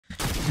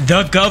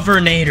The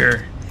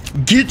Governator.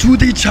 Get to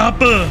the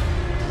chopper.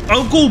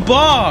 Uncle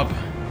Bob.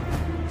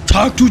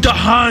 Talk to the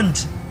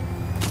Hunt.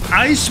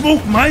 I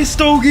smoke my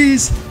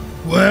stogies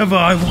wherever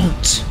I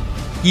want.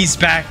 He's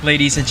back,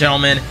 ladies and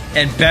gentlemen,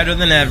 and better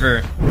than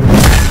ever.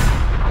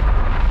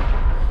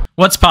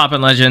 What's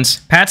poppin',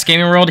 legends? Pat's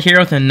Gaming World here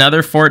with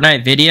another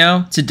Fortnite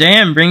video. Today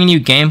I'm bringing you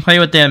gameplay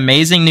with the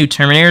amazing new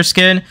Terminator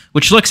skin,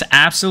 which looks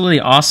absolutely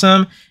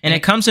awesome, and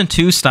it comes in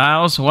two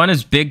styles. One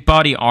is Big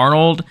Body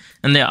Arnold,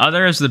 and the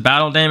other is the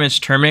Battle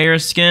Damage Terminator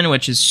skin,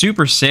 which is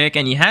super sick,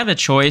 and you have a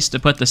choice to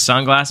put the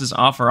sunglasses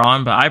off or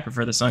on, but I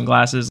prefer the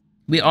sunglasses.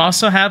 We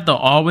also have the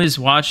Always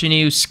Watching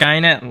You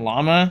Skynet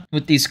Llama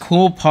with these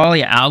cool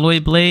poly alloy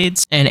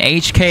blades and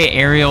HK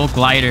Aerial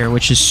Glider,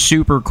 which is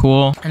super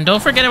cool. And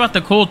don't forget about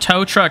the cool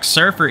tow truck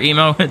surfer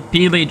emote with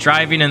Peely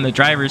driving in the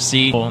driver's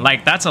seat.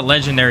 Like, that's a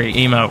legendary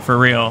emote for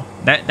real.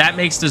 That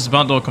makes this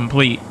bundle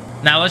complete.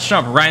 Now let's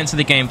jump right into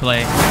the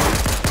gameplay.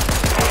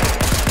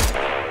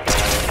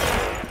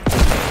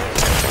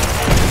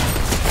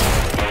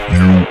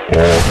 You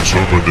are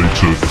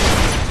terminated.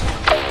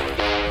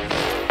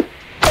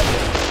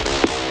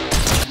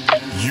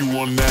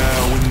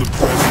 Now in the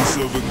presence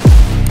of a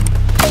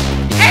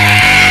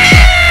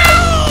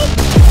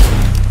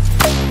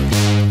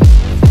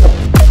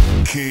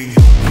king.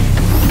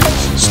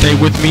 Stay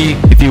with me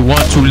if you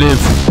want to live.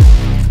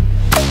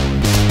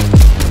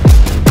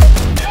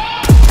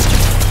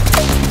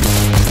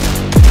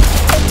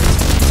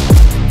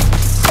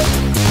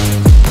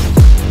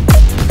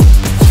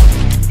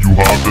 You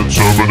have been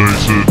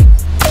terminated.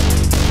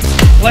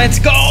 Let's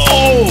go!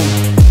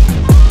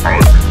 I'll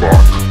be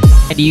back.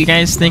 Do you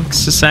guys think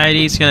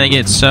society is gonna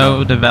get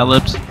so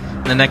developed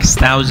in the next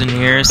 1,000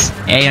 years,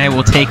 AI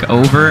will take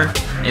over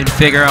and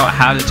figure out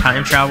how to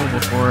time travel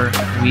before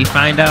we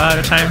find out how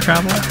to time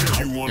travel?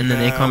 And then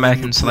they come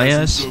back and slay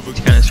us? It's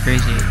kind of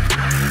crazy.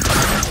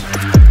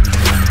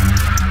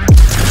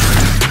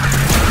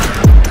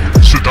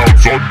 Sit down,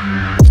 son.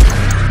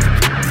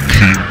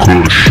 King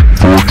Kush,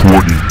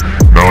 420,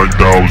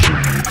 9,000,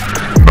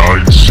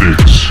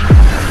 96.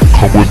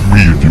 Come with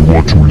me if you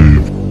want to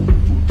live.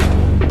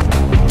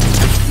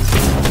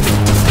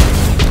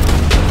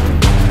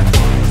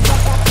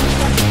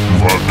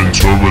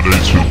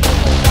 Terminated.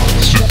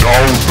 Sit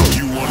down.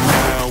 You are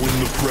now in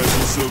the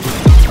presence of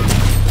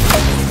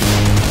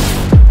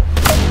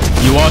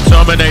You are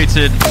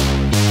terminated.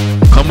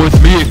 Come with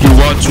me if you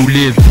want to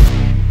live.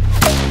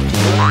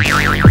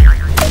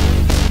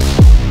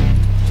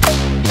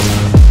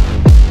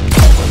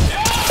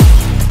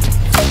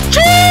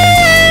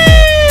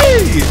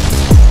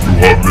 You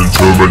have been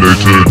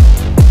terminated.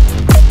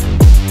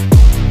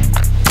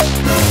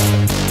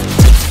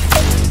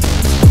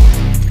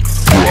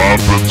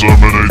 Been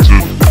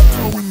terminated.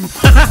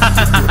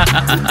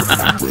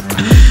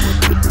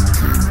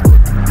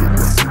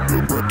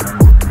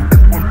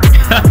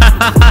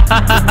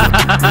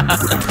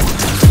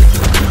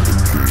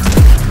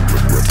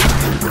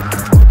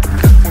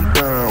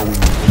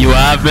 You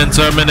have been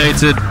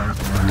terminated.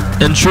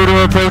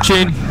 Intruder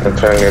approaching. I'm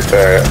trying to get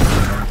that.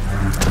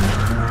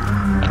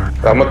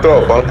 I'm gonna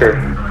throw a bunker.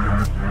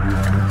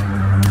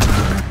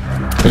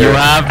 You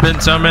have been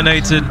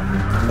terminated.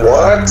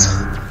 What?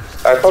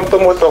 I pumped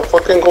them with a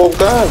fucking gold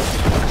gun.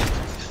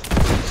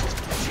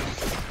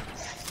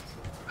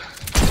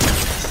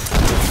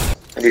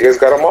 You guys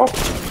got them all?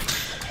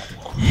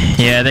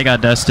 Yeah, they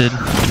got dusted.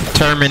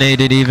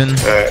 Terminated even.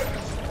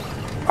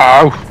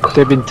 Oh,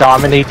 they've been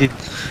dominated.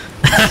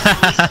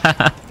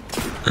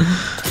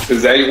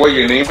 Is that what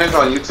your name is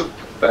on YouTube?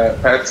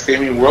 Pat's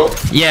Gaming World?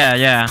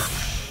 Yeah.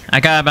 I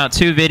got about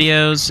 2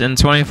 videos and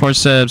 24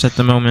 subs at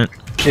the moment.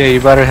 Yeah,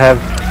 you better have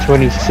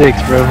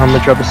 26, bro. I'm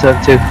gonna drop a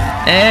sub too.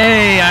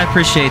 Hey, I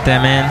appreciate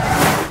that, man.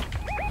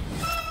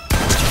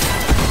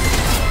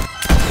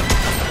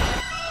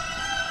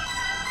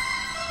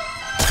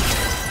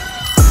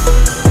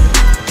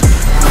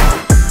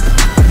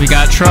 We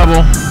got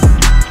trouble.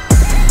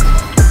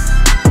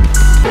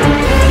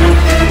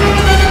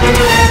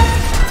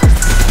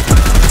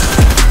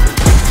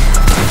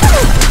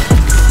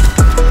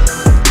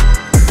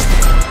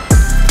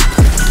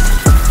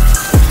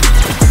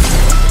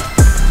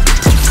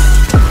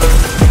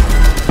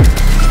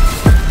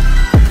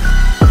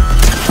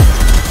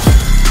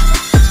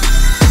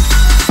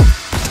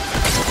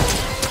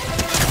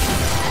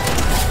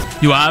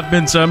 You have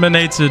been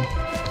terminated.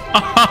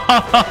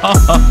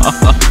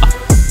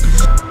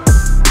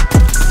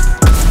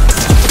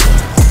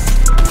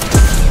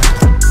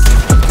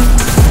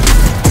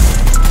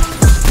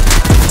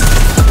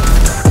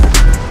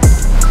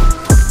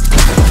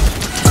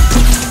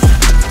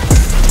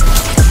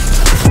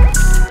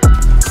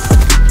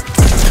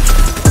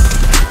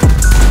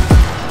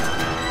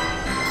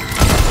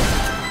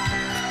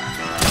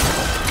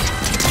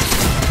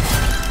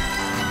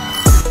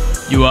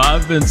 You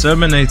have been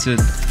terminated.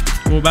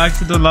 Go back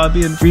to the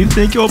lobby and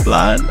rethink your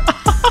plan.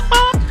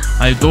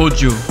 I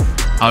told you,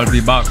 I'll be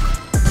back.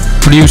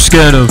 What are you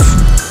scared of?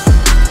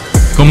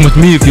 Come with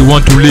me if you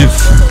want to live.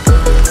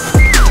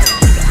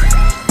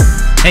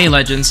 Hey, Hey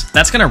legends,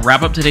 that's gonna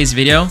wrap up today's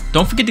video.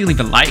 Don't forget to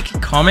leave a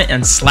like, comment,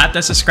 and slap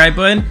that subscribe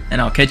button,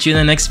 and I'll catch you in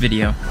the next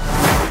video.